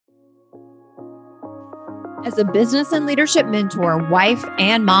As a business and leadership mentor, wife,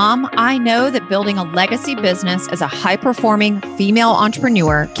 and mom, I know that building a legacy business as a high-performing female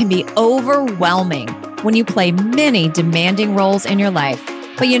entrepreneur can be overwhelming when you play many demanding roles in your life.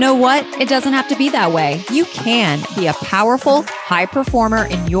 But you know what? It doesn't have to be that way. You can be a powerful, high performer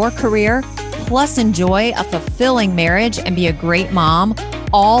in your career, plus enjoy a fulfilling marriage and be a great mom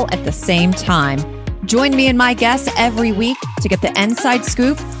all at the same time. Join me and my guests every week to get the inside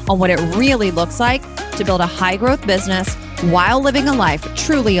scoop on what it really looks like to build a high-growth business while living a life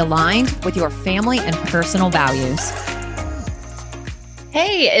truly aligned with your family and personal values.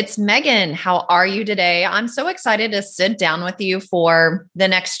 Hey, it's Megan. How are you today? I'm so excited to sit down with you for the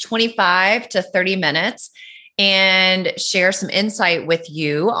next 25 to 30 minutes and share some insight with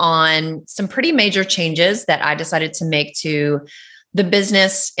you on some pretty major changes that I decided to make to the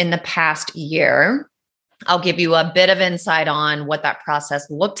business in the past year. I'll give you a bit of insight on what that process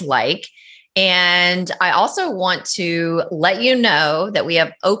looked like. And I also want to let you know that we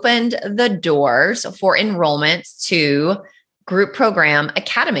have opened the doors for enrollment to Group Program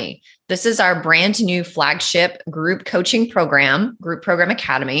Academy. This is our brand new flagship group coaching program, Group Program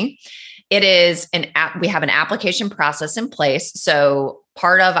Academy. It is we have an application process in place. So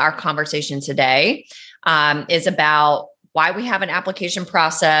part of our conversation today is about why we have an application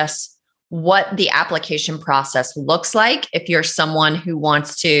process, what the application process looks like if you're someone who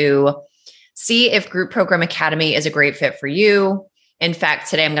wants to see if Group Program Academy is a great fit for you. In fact,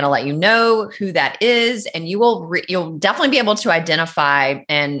 today I'm going to let you know who that is, and you'll definitely be able to identify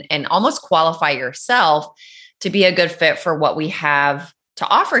and almost qualify yourself to be a good fit for what we have to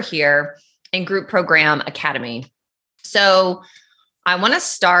offer here in Group Program Academy. So I want to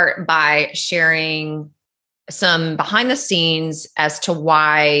start by sharing some behind the scenes as to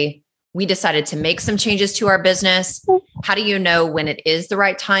why we decided to make some changes to our business. How do you know when it is the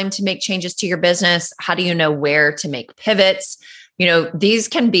right time to make changes to your business? How do you know where to make pivots? You know, these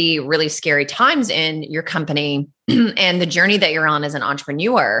can be really scary times in your company and the journey that you're on as an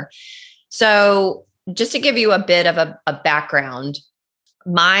entrepreneur. So just to give you a bit of a background,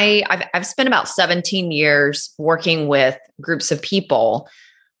 I've spent about 17 years working with groups of people.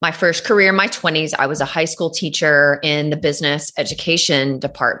 My first career in my 20s, I was a high school teacher in the business education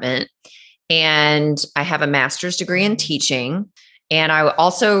department. And I have a master's degree in teaching. And I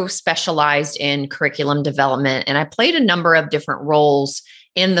also specialized in curriculum development. And I played a number of different roles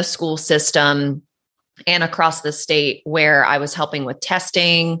in the school system and across the state where I was helping with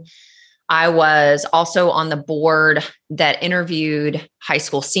testing. I was also on the board that interviewed high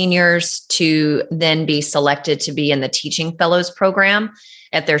school seniors to then be selected to be in the Teaching Fellows program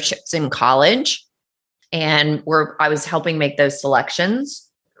at their chosen college. And I was helping make those selections.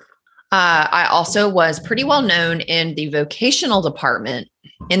 I also was pretty well known in the vocational department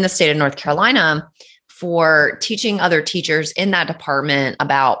in the state of North Carolina for teaching other teachers in that department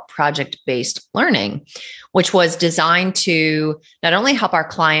about project-based learning, which was designed to not only help our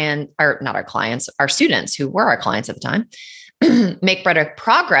students who were our clients at the time, make better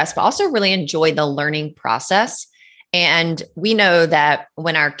progress, but also really enjoy the learning process. And we know that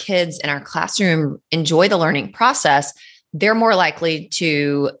when our kids in our classroom enjoy the learning process, they're more likely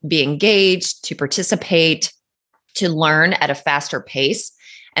to be engaged, to participate, to learn at a faster pace,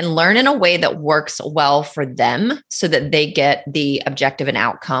 and learn in a way that works well for them so that they get the objective and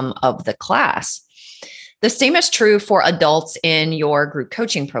outcome of the class. The same is true for adults in your group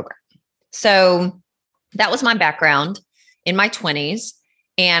coaching program. So that was my background in my 20s.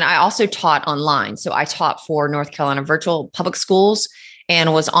 And I also taught online. So I taught for North Carolina Virtual Public Schools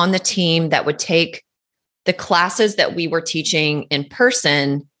and was on the team that would take the classes that we were teaching in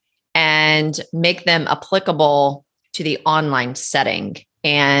person and make them applicable to the online setting.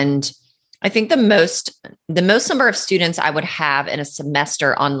 And I think the most number of students I would have in a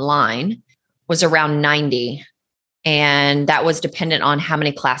semester online was around 90. And that was dependent on how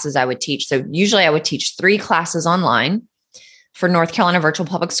many classes I would teach. So usually I would teach 3 classes online for North Carolina Virtual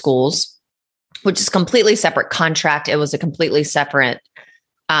Public Schools, which is a completely separate contract. It was a completely separate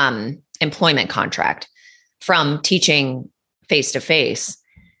employment contract from teaching face-to-face.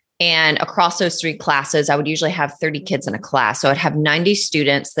 And across those 3 classes, I would usually have 30 kids in a class. So I'd have 90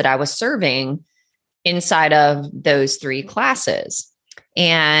 students that I was serving inside of those 3 classes.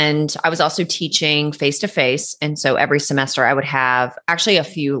 And I was also teaching face-to-face. And so every semester I would have actually a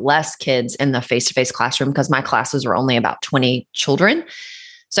few less kids in the face-to-face classroom because my classes were only about 20 children.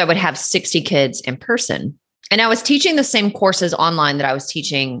 So I would have 60 kids in person. And I was teaching the same courses online that I was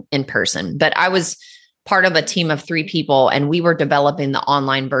teaching in person, but I was part of a team of 3 people, and we were developing the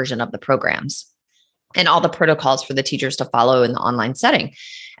online version of the programs and all the protocols for the teachers to follow in the online setting.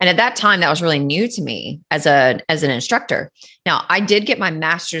 And at that time, that was really new to me as an instructor. Now, I did get my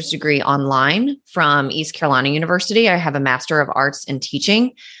master's degree online from East Carolina University. I have a Master of Arts in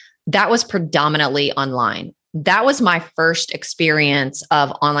Teaching. That was predominantly online. That was my first experience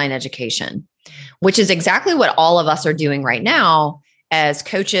of online education, which is exactly what all of us are doing right now as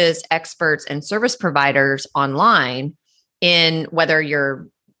coaches, experts, and service providers online, in whether you're,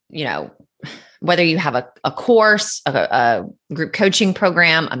 whether you have a course, a group coaching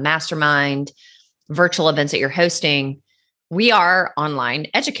program, a mastermind, virtual events that you're hosting, we are online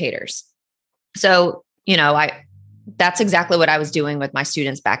educators. So, that's exactly what I was doing with my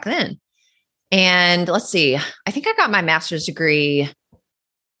students back then. And let's see, I think I got my master's degree.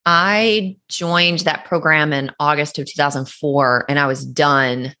 I joined that program in August of 2004, and I was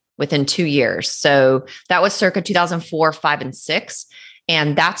done within 2 years. So that was circa 2004, 5, and 6.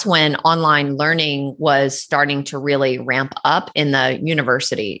 And that's when online learning was starting to really ramp up in the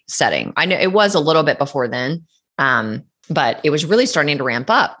university setting. I know it was a little bit before then, but it was really starting to ramp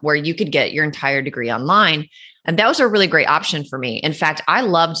up where you could get your entire degree online. And that was a really great option for me. In fact, I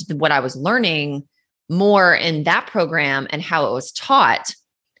loved what I was learning more in that program and how it was taught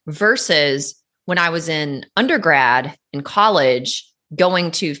versus when I was in undergrad in college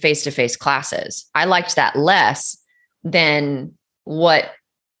going to face-to-face classes. I liked that less than what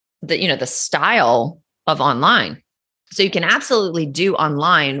the style of online. So you can absolutely do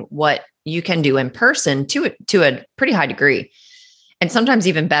online what you can do in person to a pretty high degree. And sometimes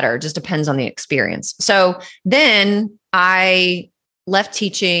even better, just depends on the experience. So then I left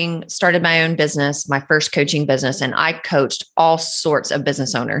teaching, started my own business, my first coaching business, and I coached all sorts of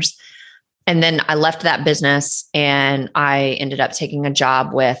business owners. And then I left that business and I ended up taking a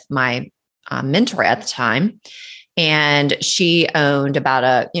job with my mentor at the time. And she owned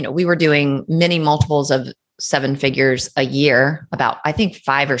we were doing many multiples of 7 figures a year, about, I think,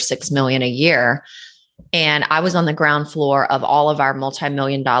 5 or 6 million a year. And I was on the ground floor of all of our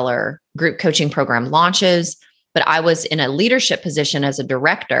multi-million-dollar group coaching program launches, but I was in a leadership position as a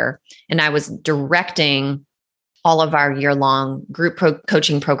director, and I was directing all of our year-long group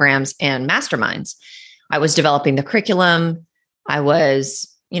coaching programs and masterminds. I was developing the curriculum. I was,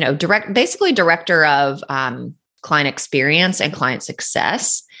 basically director of client experience and client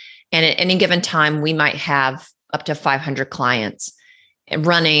success. And at any given time, we might have up to 500 clients and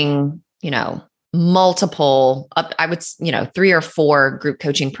running, multiple, I would, 3 or 4 group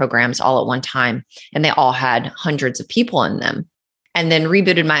coaching programs all at one time. And they all had hundreds of people in them. And then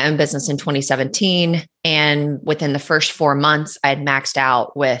rebooted my own business in 2017. And within the first 4 months, I had maxed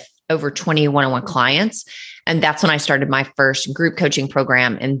out with over 20 one-on-one clients. And that's when I started my first group coaching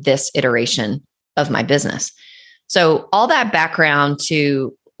program in this iteration of my business. So all that background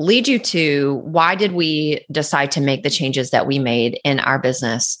to lead you to why did we decide to make the changes that we made in our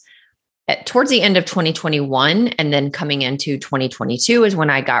business towards the end of 2021 and then coming into 2022 is when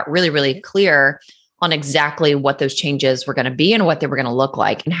I got really, really clear on exactly what those changes were going to be and what they were going to look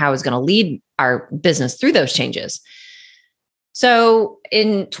like and how I was going to lead our business through those changes. So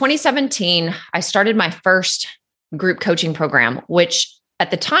in 2017, I started my first group coaching program, which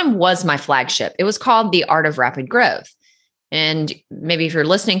at the time was my flagship. It was called The Art of Rapid Growth. And maybe if you're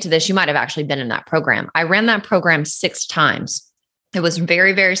listening to this, you might have actually been in that program. I ran that program 6 times. It was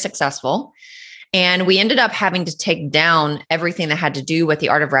very, very successful. And we ended up having to take down everything that had to do with The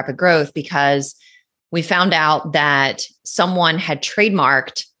Art of Rapid Growth because we found out that someone had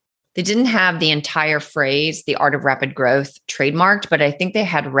trademarked. They didn't have the entire phrase, The Art of Rapid Growth, trademarked, but I think they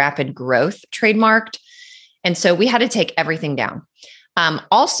had Rapid Growth trademarked. And so we had to take everything down.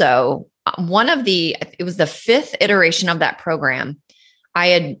 Also, it was the 5th iteration of that program. I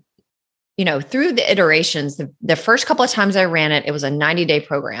had, through the iterations, the first couple of times I ran it, it was a 90-day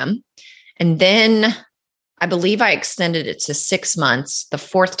program. And then I believe I extended it to 6 months, the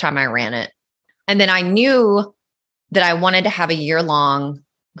 4th time I ran it. And then I knew that I wanted to have a year-long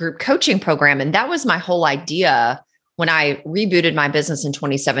group coaching program. And that was my whole idea when I rebooted my business in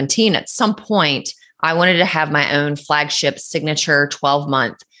 2017. At some point, I wanted to have my own flagship signature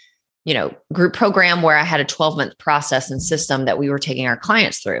 12-month, group program where I had a 12-month process and system that we were taking our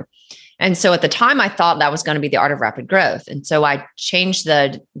clients through. And so at the time, I thought that was going to be The Art of Rapid Growth. And so I changed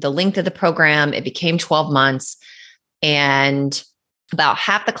the length of the program. It became 12 months. And about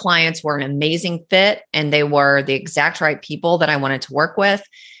half the clients were an amazing fit, and they were the exact right people that I wanted to work with.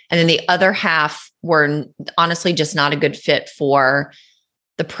 And then the other half were honestly just not a good fit for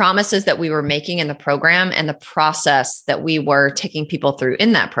the promises that we were making in the program and the process that we were taking people through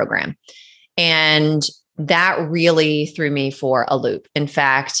in that program. And that really threw me for a loop. In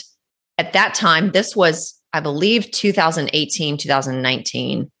fact, at that time, this was I believe 2018,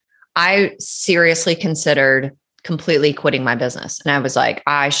 2019, I seriously considered completely quitting my business. And I was like,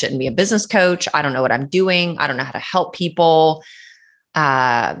 I shouldn't be a business coach. I don't know what I'm doing. I don't know how to help people.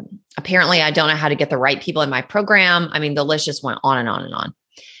 Apparently, I don't know how to get the right people in my program. I mean, the list just went on and on and on.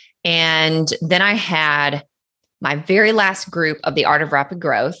 And then I had my very last group of the Art of Rapid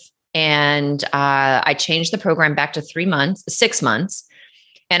Growth. And I changed the program back to 6 months.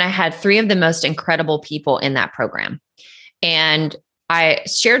 And I had 3 of the most incredible people in that program. And I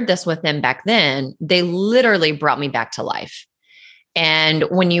shared this with them back then. They literally brought me back to life. And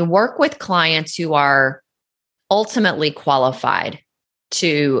when you work with clients who are ultimately qualified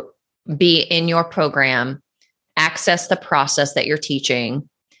to be in your program, access the process that you're teaching,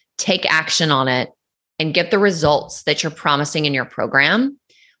 take action on it, and get the results that you're promising in your program,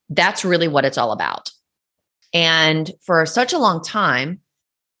 that's really what it's all about. And for such a long time,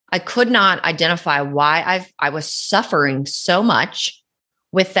 I could not identify why I was suffering so much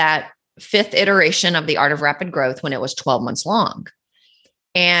with that 5th iteration of the Art of Rapid Growth when it was 12 months long.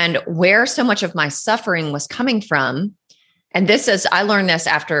 And where so much of my suffering was coming from, and I learned this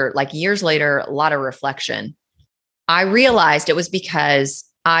after like years later, a lot of reflection. I realized it was because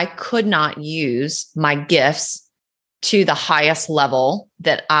I could not use my gifts to the highest level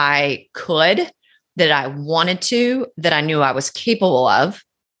that I could, that I wanted to, that I knew I was capable of.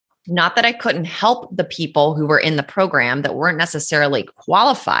 Not that I couldn't help the people who were in the program that weren't necessarily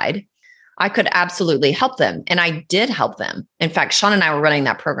qualified. I could absolutely help them. And I did help them. In fact, Sean and I were running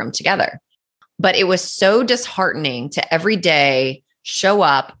that program together. But it was so disheartening to every day show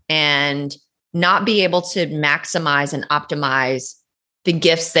up and not be able to maximize and optimize the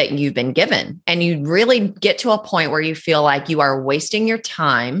gifts that you've been given. And you really get to a point where you feel like you are wasting your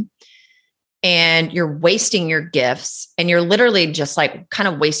time and you're wasting your gifts and you're literally just like kind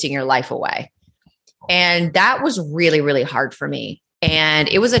of wasting your life away. And that was really, really hard for me. And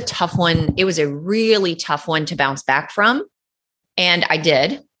it was a tough one. It was a really tough one to bounce back from. And I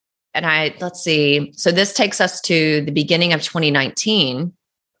did. And let's see. So this takes us to the beginning of 2019.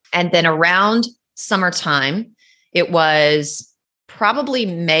 And then around summertime, it was probably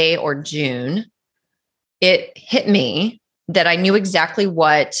May or June, it hit me that I knew exactly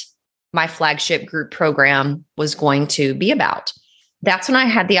what my flagship group program was going to be about. That's when I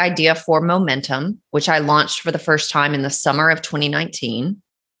had the idea for Momentum, which I launched for the first time in the summer of 2019.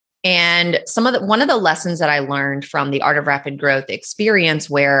 And one of the lessons that I learned from the Art of Rapid Growth experience,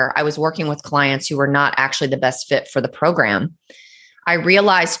 where I was working with clients who were not actually the best fit for the program, I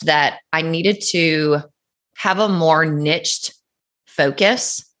realized that I needed to have a more niched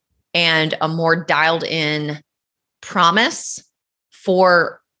focus and a more dialed in promise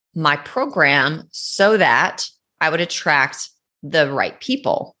for my program so that I would attract the right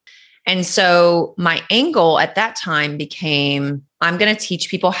people. And so my angle at that time became, I'm going to teach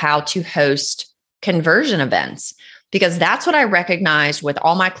people how to host conversion events, because that's what I recognized with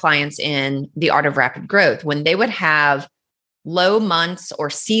all my clients in the Art of Rapid Growth. When they would have low months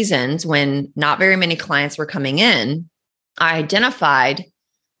or seasons when not very many clients were coming in, I identified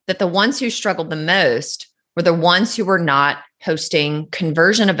that the ones who struggled the most were the ones who were not hosting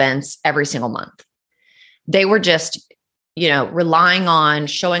conversion events every single month. They were just, relying on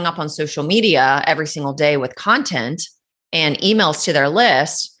showing up on social media every single day with content and emails to their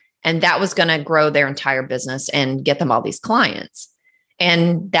list. And that was going to grow their entire business and get them all these clients.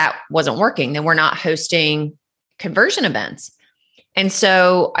 And that wasn't working. They were not hosting conversion events. And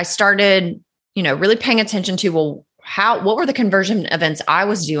so I started, really paying attention to, what were the conversion events I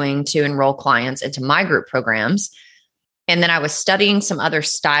was doing to enroll clients into my group programs? And then I was studying some other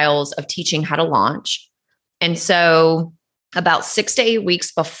styles of teaching how to launch. And so about 6 to 8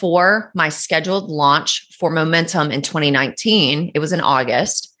 weeks before my scheduled launch for Momentum in 2019, it was in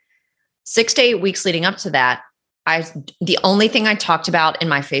August, 6 to 8 weeks leading up to that, the only thing I talked about in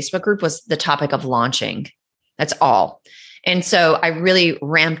my Facebook group was the topic of launching. That's all. And so I really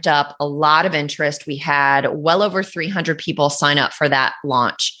ramped up a lot of interest. We had well over 300 people sign up for that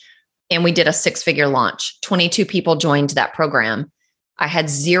launch. And we did a 6-figure launch. 22 people joined that program. I had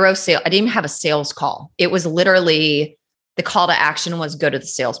 0 sale. I didn't even have a sales call. It was literally, the call to action was go to the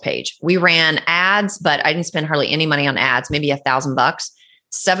sales page. We ran ads, but I didn't spend hardly any money on ads, maybe $1,000.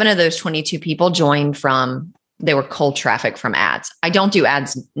 7 of those 22 people joined they were cold traffic from ads. I don't do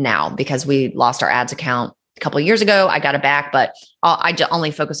ads now because we lost our ads account a couple of years ago. I got it back, but I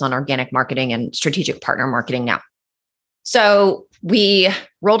only focus on organic marketing and strategic partner marketing now. So we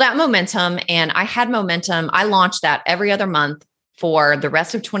rolled out Momentum, and I had Momentum. I launched that every other month for the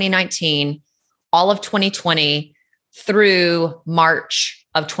rest of 2019, all of 2020 through March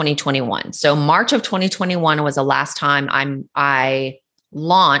of 2021. So March of 2021 was the last time I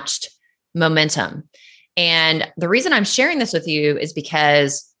launched Momentum. And the reason I'm sharing this with you is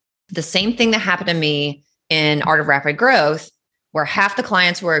because the same thing that happened to me in Art of Rapid Growth, where half the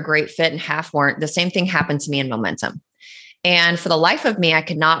clients were a great fit and half weren't, the same thing happened to me in Momentum. And for the life of me, I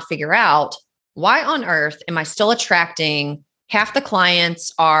could not figure out why on earth am I still attracting half the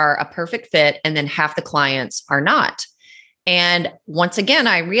clients are a perfect fit and then half the clients are not. And once again,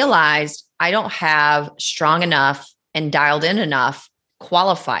 I realized I don't have strong enough and dialed in enough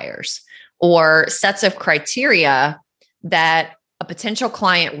qualifiers or sets of criteria that a potential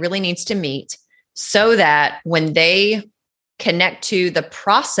client really needs to meet so that when they connect to the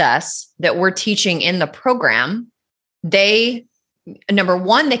process that we're teaching in the program, they, number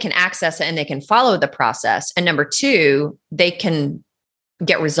one, they can access it and they can follow the process. And number two, they can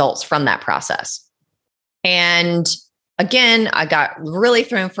get results from that process. And again, I got really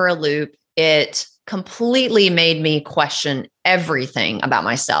thrown for a loop. It completely made me question everything about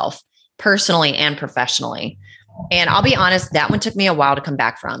myself, personally and professionally. And I'll be honest, that one took me a while to come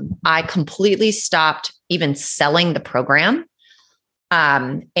back from. I completely stopped even selling the program,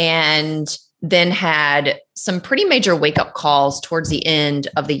 and then had some pretty major wake-up calls towards the end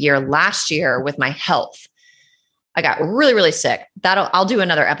of the year last year with my health. I got really, really sick. I'll do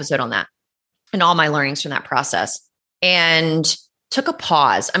another episode on that and all my learnings from that process. And took a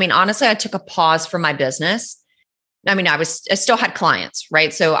pause. I mean, honestly, I took a pause from my business. I mean, I still had clients,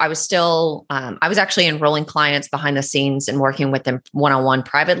 right? So I was still, I was actually enrolling clients behind the scenes and working with them one-on-one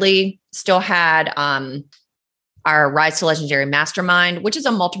privately. Still had our Rise to Legendary Mastermind, which is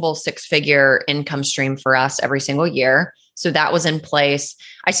a multiple six-figure income stream for us every single year. So that was in place.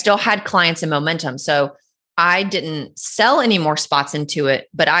 I still had clients in Momentum. So I didn't sell any more spots into it,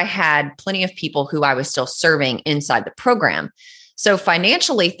 but I had plenty of people who I was still serving inside the program. So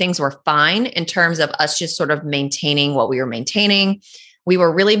financially, things were fine in terms of us just sort of maintaining what we were maintaining. We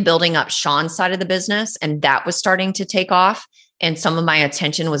were really building up Sean's side of the business, and that was starting to take off. And some of my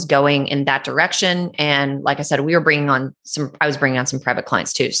attention was going in that direction. And like I said, I was bringing on some private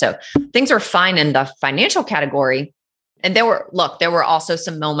clients too. So things were fine in the financial category. And there were also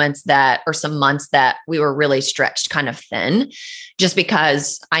some months that we were really stretched kind of thin, just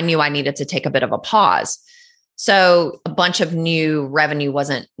because I knew I needed to take a bit of a pause. So a bunch of new revenue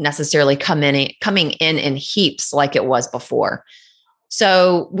wasn't necessarily coming in heaps like it was before.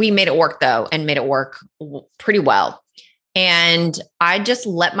 So we made it work though, and made it work pretty well. And I just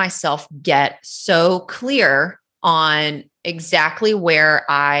let myself get so clear on exactly where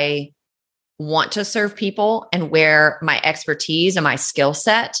I want to serve people and where my expertise and my skill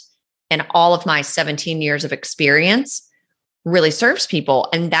set and all of my 17 years of experience really serves people.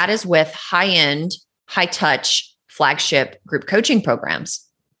 And that is with high-end, high-touch flagship group coaching programs.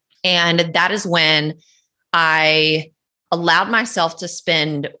 And that is when I allowed myself to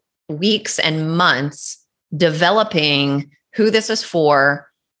spend weeks and months developing who this is for,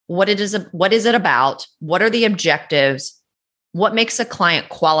 what is it about, what are the objectives, what makes a client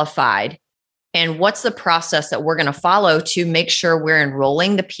qualified, and what's the process that we're going to follow to make sure we're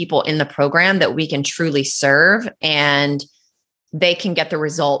enrolling the people in the program that we can truly serve and they can get the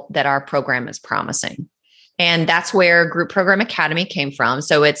result that our program is promising. And that's where Group Program Academy came from.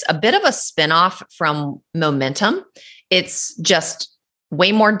 So it's a bit of a spinoff from Momentum. It's just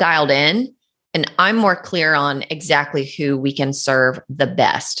way more dialed in, and I'm more clear on exactly who we can serve the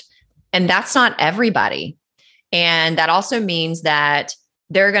best. And that's not everybody. And that also means that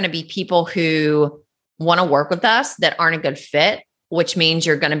there are going to be people who want to work with us that aren't a good fit, which means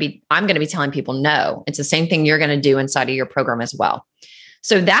I'm going to be telling people no. It's the same thing you're going to do inside of your program as well.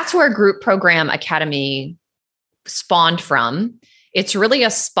 So that's where Group Program Academy spawned from. It's really a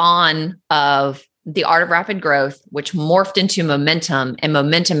spawn of the Art of Rapid Growth, which morphed into Momentum, and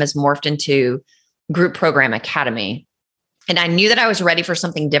Momentum has morphed into Group Program Academy. And I knew that I was ready for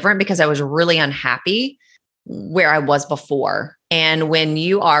something different because I was really unhappy where I was before. And when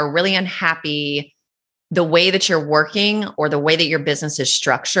you are really unhappy, the way that you're working or the way that your business is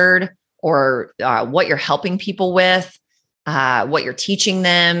structured or what you're helping people with, what you're teaching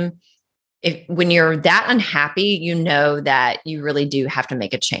them, when you're that unhappy, you know that you really do have to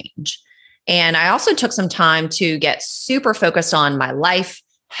make a change. And I also took some time to get super focused on my life,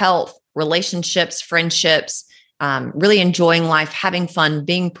 health, relationships, friendships, really enjoying life, having fun,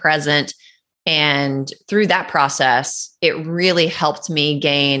 being present. And through that process, it really helped me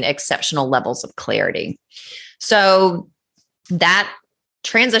gain exceptional levels of clarity. So that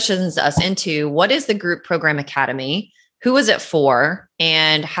transitions us into what is the Group Program Academy? Who is it for?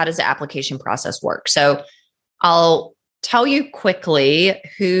 And how does the application process work? So I'll tell you quickly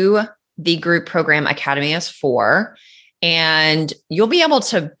who the Group Program Academy is for. And you'll be able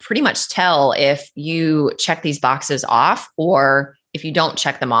to pretty much tell if you check these boxes off or if you don't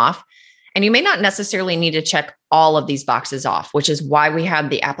check them off. And you may not necessarily need to check all of these boxes off, which is why we have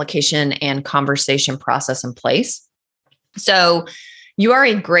the application and conversation process in place. So you are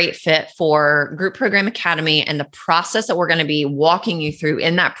a great fit for Group Program Academy and the process that we're going to be walking you through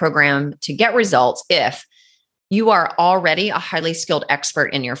in that program to get results if you are already a highly skilled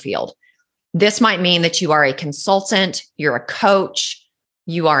expert in your field. This might mean that you are a consultant, you're a coach,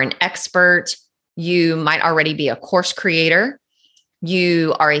 you are an expert, you might already be a course creator,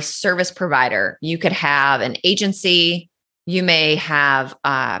 you are a service provider. You could have an agency, you may have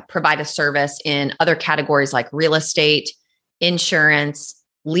provide a service in other categories like real estate, insurance,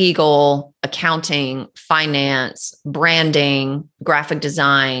 legal, accounting, finance, branding, graphic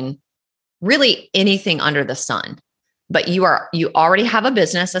design, really anything under the sun. But you already have a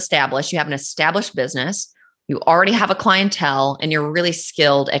business established, you have an established business, you already have a clientele, and you're really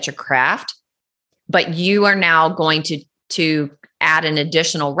skilled at your craft, but you are now going to add an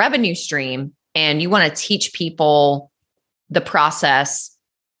additional revenue stream, and you want to teach people the process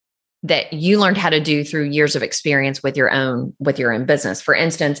that you learned how to do through years of experience with your own business. For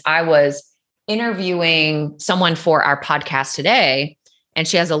instance, I was interviewing someone for our podcast today, and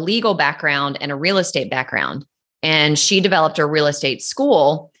she has a legal background and a real estate background. And she developed a real estate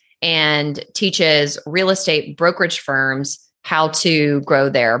school and teaches real estate brokerage firms how to grow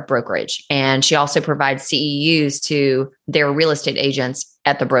their brokerage. And she also provides CEUs to their real estate agents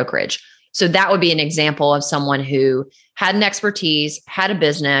at the brokerage. So that would be an example of someone who had an expertise, had a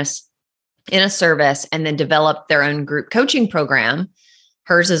business in a service, and then developed their own group coaching program.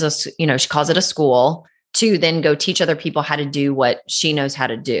 Hers is she calls it a school, to then go teach other people how to do what she knows how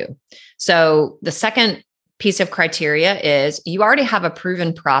to do. So the second piece of criteria is you already have a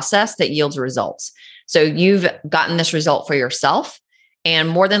proven process that yields results. So you've gotten this result for yourself, and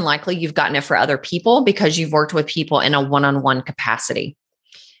more than likely you've gotten it for other people because you've worked with people in a one-on-one capacity.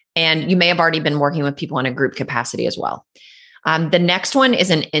 And you may have already been working with people in a group capacity as well. The next one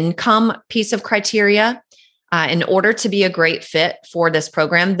is an income piece of criteria. In order to be a great fit for this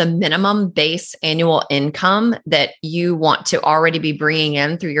program, the minimum base annual income that you want to already be bringing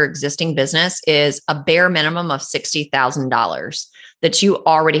in through your existing business is a bare minimum of $60,000 that you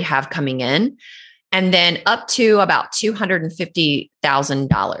already have coming in, and then up to about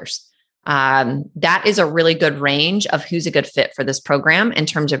 $250,000. That is a really good range of who's a good fit for this program in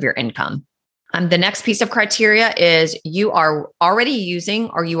terms of your income. The next piece of criteria is you are already using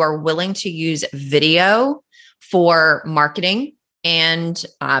or you are willing to use video for marketing and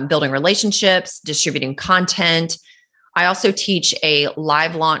building relationships, distributing content. I also teach a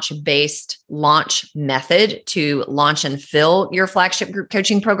live launch based launch method to launch and fill your flagship group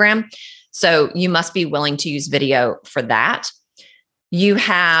coaching program. So you must be willing to use video for that. You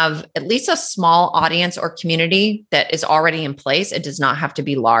have at least a small audience or community that is already in place. It does not have to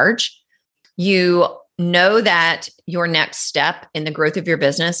be large. You know that your next step in the growth of your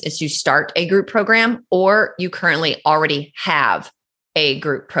business is to start a group program, or you currently already have a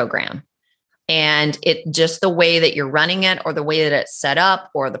group program. And it just the way that you're running it, or the way that it's set up,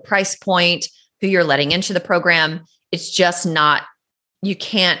 or the price point, who you're letting into the program, it's just not, you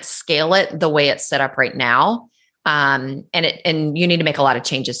can't scale it the way it's set up right now. And you need to make a lot of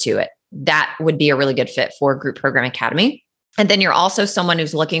changes to it. That would be a really good fit for Group Program Academy. And then you're also someone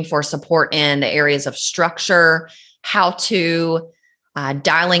who's looking for support in the areas of structure, how to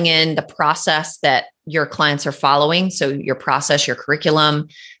dialing in the process that your clients are following. So your process, your curriculum,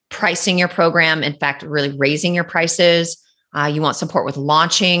 pricing your program, in fact, really raising your prices. You want support with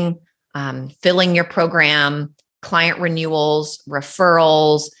launching, filling your program, client renewals,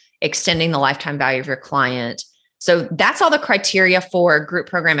 referrals, extending the lifetime value of your client. So that's all the criteria for Group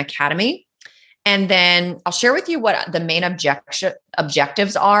Program Academy. And then I'll share with you what the main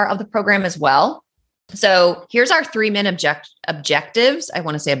objectives are of the program as well. So here's our 3 main objectives. I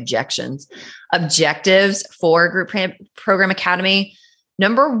want to say objectives for Group Program Academy.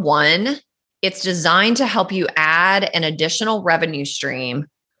 Number 1, it's designed to help you add an additional revenue stream,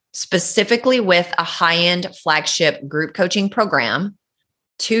 specifically with a high-end flagship group coaching program,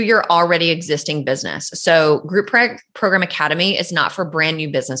 to your already existing business. So Group Program Academy is not for brand new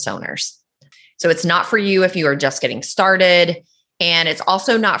business owners. So it's not for you if you are just getting started. And it's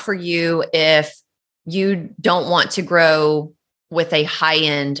also not for you if you don't want to grow with a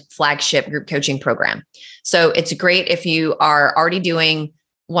high-end flagship group coaching program. So it's great if you are already doing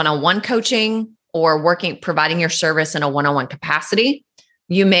one-on-one coaching or providing your service in a one-on-one capacity.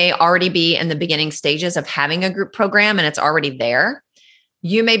 You may already be in the beginning stages of having a group program and it's already there.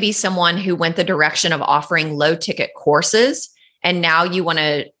 You may be someone who went the direction of offering low ticket courses, and now you want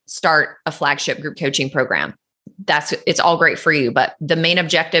to start a flagship group coaching program. It's all great for you. But the main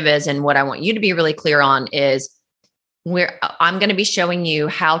objective is, and what I want you to be really clear on is, where I'm going to be showing you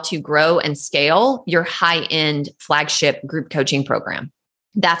how to grow and scale your high-end flagship group coaching program.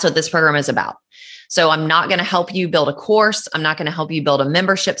 That's what this program is about. So I'm not going to help you build a course. I'm not going to help you build a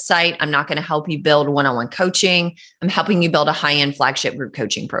membership site. I'm not going to help you build one-on-one coaching. I'm helping you build a high-end flagship group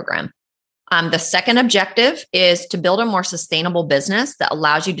coaching program. The second objective is to build a more sustainable business that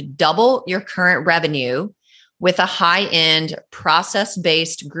allows you to double your current revenue with a high-end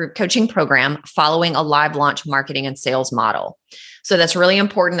process-based group coaching program following a live launch marketing and sales model. So that's really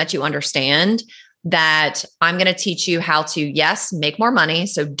important that you understand that I'm going to teach you how to, yes, make more money.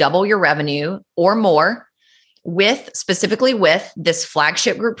 So double your revenue or more specifically with this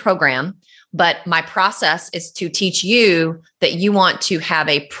flagship group program. But my process is to teach you that you want to have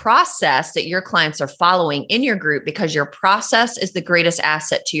a process that your clients are following in your group, because your process is the greatest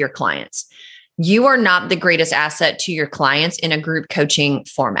asset to your clients. You are not the greatest asset to your clients in a group coaching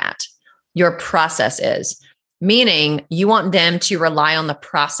format. Your process is, meaning you want them to rely on the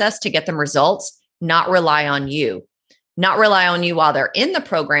process to get them results, not rely on you. Not rely on you while they're in the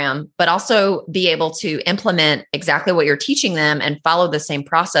program, but also be able to implement exactly what you're teaching them and follow the same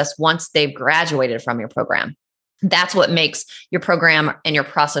process once they've graduated from your program. That's what makes your program and your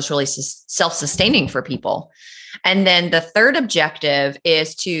process really self-sustaining for people. And then the third objective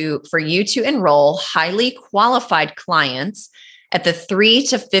is for you to enroll highly qualified clients at the $3,000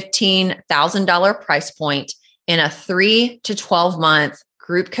 to $15,000 price point in a 3 to 12 month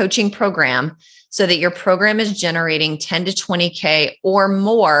group coaching program, so that your program is generating 10 to 20K or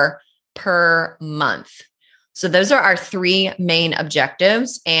more per month. So those are our three main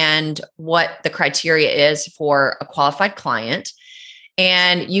objectives and what the criteria is for a qualified client.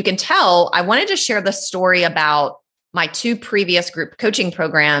 And you can tell I wanted to share the story about my two previous group coaching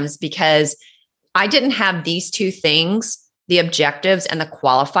programs, because I didn't have these two things, the objectives and the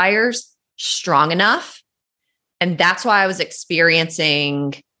qualifiers, strong enough. And that's why I was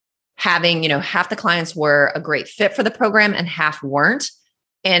experiencing having, half the clients were a great fit for the program and half weren't.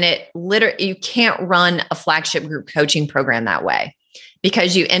 And you can't run a flagship group coaching program that way,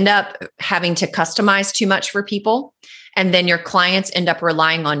 because you end up having to customize too much for people. And then your clients end up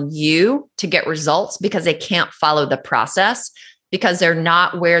relying on you to get results because they can't follow the process, because they're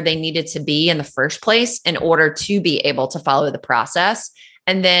not where they needed to be in the first place in order to be able to follow the process.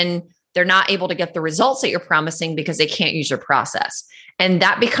 And then they're not able to get the results that you're promising because they can't use your process. And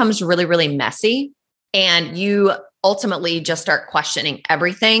that becomes really, really messy. And you ultimately just start questioning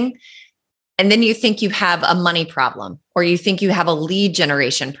everything. And then you think you have a money problem, or you think you have a lead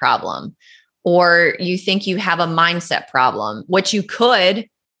generation problem, or you think you have a mindset problem, which you could.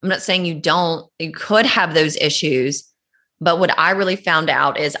 I'm not saying you don't. You could have those issues. But what I really found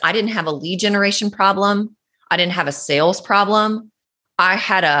out is I didn't have a lead generation problem. I didn't have a sales problem.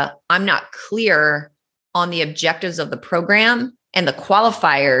 I'm not clear on the objectives of the program and the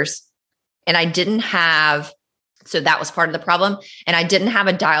qualifiers. And I didn't have, so that was part of the problem. And I didn't have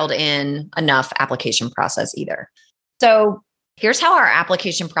a dialed in enough application process either. So here's how our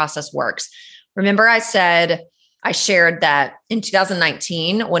application process works. Remember, I shared that in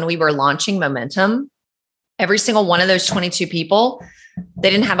 2019, when we were launching Momentum, every single one of those 22 people, they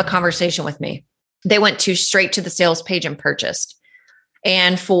didn't have a conversation with me. They went straight to the sales page and purchased.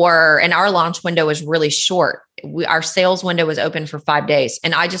 And our launch window was really short. Our sales window was open for 5 days.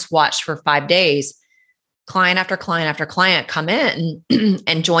 And I just watched for 5 days, client after client after client come in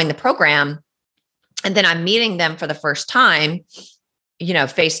and join the program. And then I'm meeting them for the first time,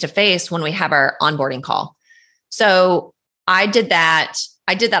 face to face when we have our onboarding call. So I did that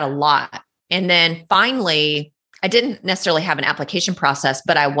a lot. And then finally, I didn't necessarily have an application process,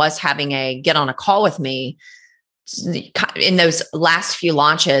 but I was having a get on a call with me in those last few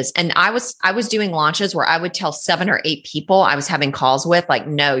launches. And I was doing launches where I would tell 7 or 8 people I was having calls with, like,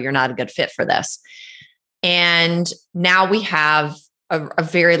 no, you're not a good fit for this. And now we have a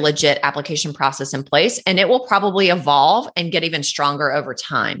very legit application process in place, and it will probably evolve and get even stronger over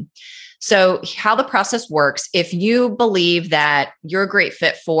time. So how the process works, if you believe that you're a great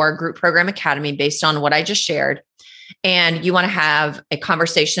fit for Group Program Academy based on what I just shared, and you want to have a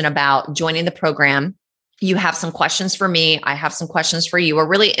conversation about joining the program, you have some questions for me. I have some questions for you. We're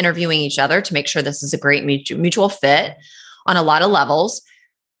really interviewing each other to make sure this is a great mutual fit on a lot of levels.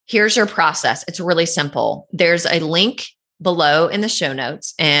 Here's your process. It's really simple. There's a link below in the show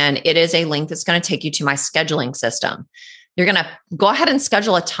notes, and it is a link that's going to take you to my scheduling system. you're going to go ahead and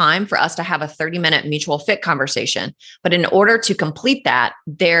schedule a time for us to have a 30-minute mutual fit conversation. But in order to complete that,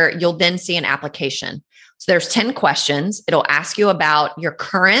 you'll then see an application. So there's 10 questions. It'll ask you about your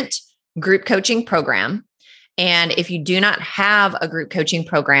current group coaching program. And if you do not have a group coaching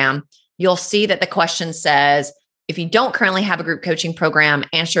program, you'll see that the question says, if you don't currently have a group coaching program,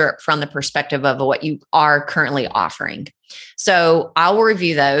 answer it from the perspective of what you are currently offering. So I will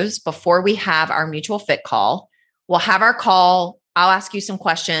review those before we have our mutual fit call. We'll have our call. I'll ask you some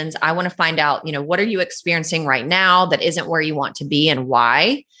questions. I want to find out, what are you experiencing right now that isn't where you want to be and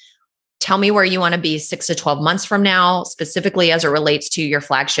why? Tell me where you want to be 6 to 12 months from now, specifically as it relates to your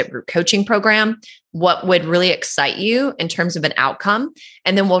flagship group coaching program. What would really excite you in terms of an outcome?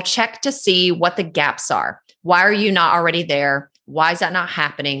 And then we'll check to see what the gaps are. Why are you not already there? Why is that not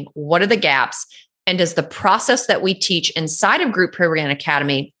happening? What are the gaps? And does the process that we teach inside of Group Program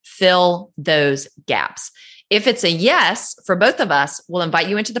Academy fill those gaps? If it's a yes for both of us, we'll invite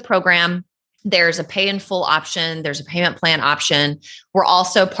you into the program. There's a pay in full option. There's a payment plan option. We're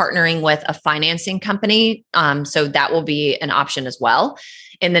also partnering with a financing company. So that will be an option as well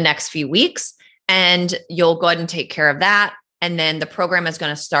in the next few weeks. And you'll go ahead and take care of that. And then the program is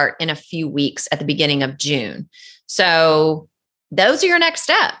going to start in a few weeks at the beginning of June. So those are your next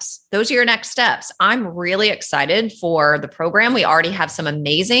steps. I'm really excited for the program. We already have some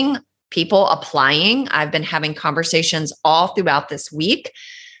amazing people applying. I've been having conversations all throughout this week.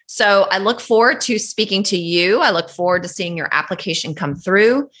 So I look forward to speaking to you. I look forward to seeing your application come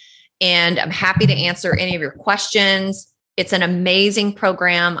through, and I'm happy to answer any of your questions. It's an amazing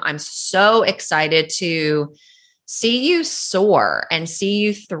program. I'm so excited to see you soar and see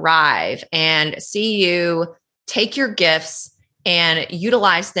you thrive and see you take your gifts and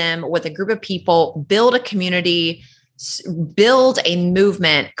utilize them with a group of people, build a community, build a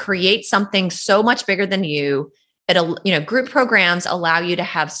movement, create something so much bigger than you. Group programs allow you to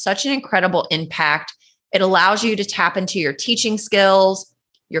have such an incredible impact. It allows you to tap into your teaching skills,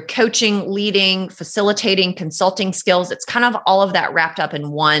 your coaching, leading, facilitating, consulting skills. It's kind of all of that wrapped up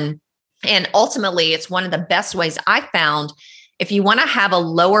in one. And ultimately, it's one of the best ways I found if you want to have a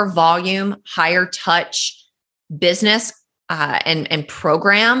lower volume, higher touch business and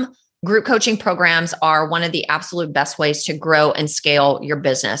program. Group coaching programs are one of the absolute best ways to grow and scale your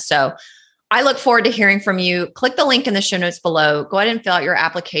business. So I look forward to hearing from you. Click the link in the show notes below. Go ahead and fill out your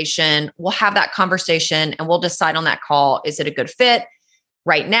application. We'll have that conversation and we'll decide on that call. Is it a good fit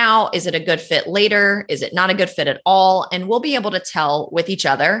right now? Is it a good fit later? Is it not a good fit at all? And we'll be able to tell with each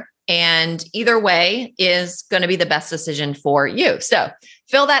other. And either way is going to be the best decision for you. So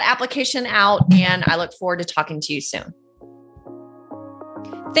fill that application out, and I look forward to talking to you soon.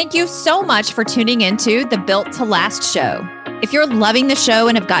 Thank you so much for tuning into the Built to Last show. If you're loving the show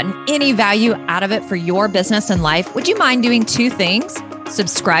and have gotten any value out of it for your business and life, would you mind doing two things?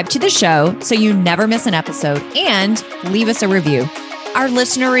 Subscribe to the show so you never miss an episode, and leave us a review. Our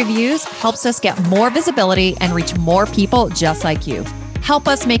listener reviews helps us get more visibility and reach more people just like you. Help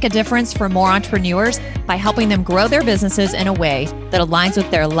us make a difference for more entrepreneurs by helping them grow their businesses in a way that aligns with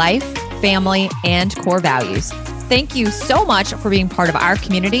their life, family, and core values. Thank you so much for being part of our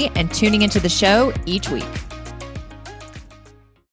community and tuning into the show each week.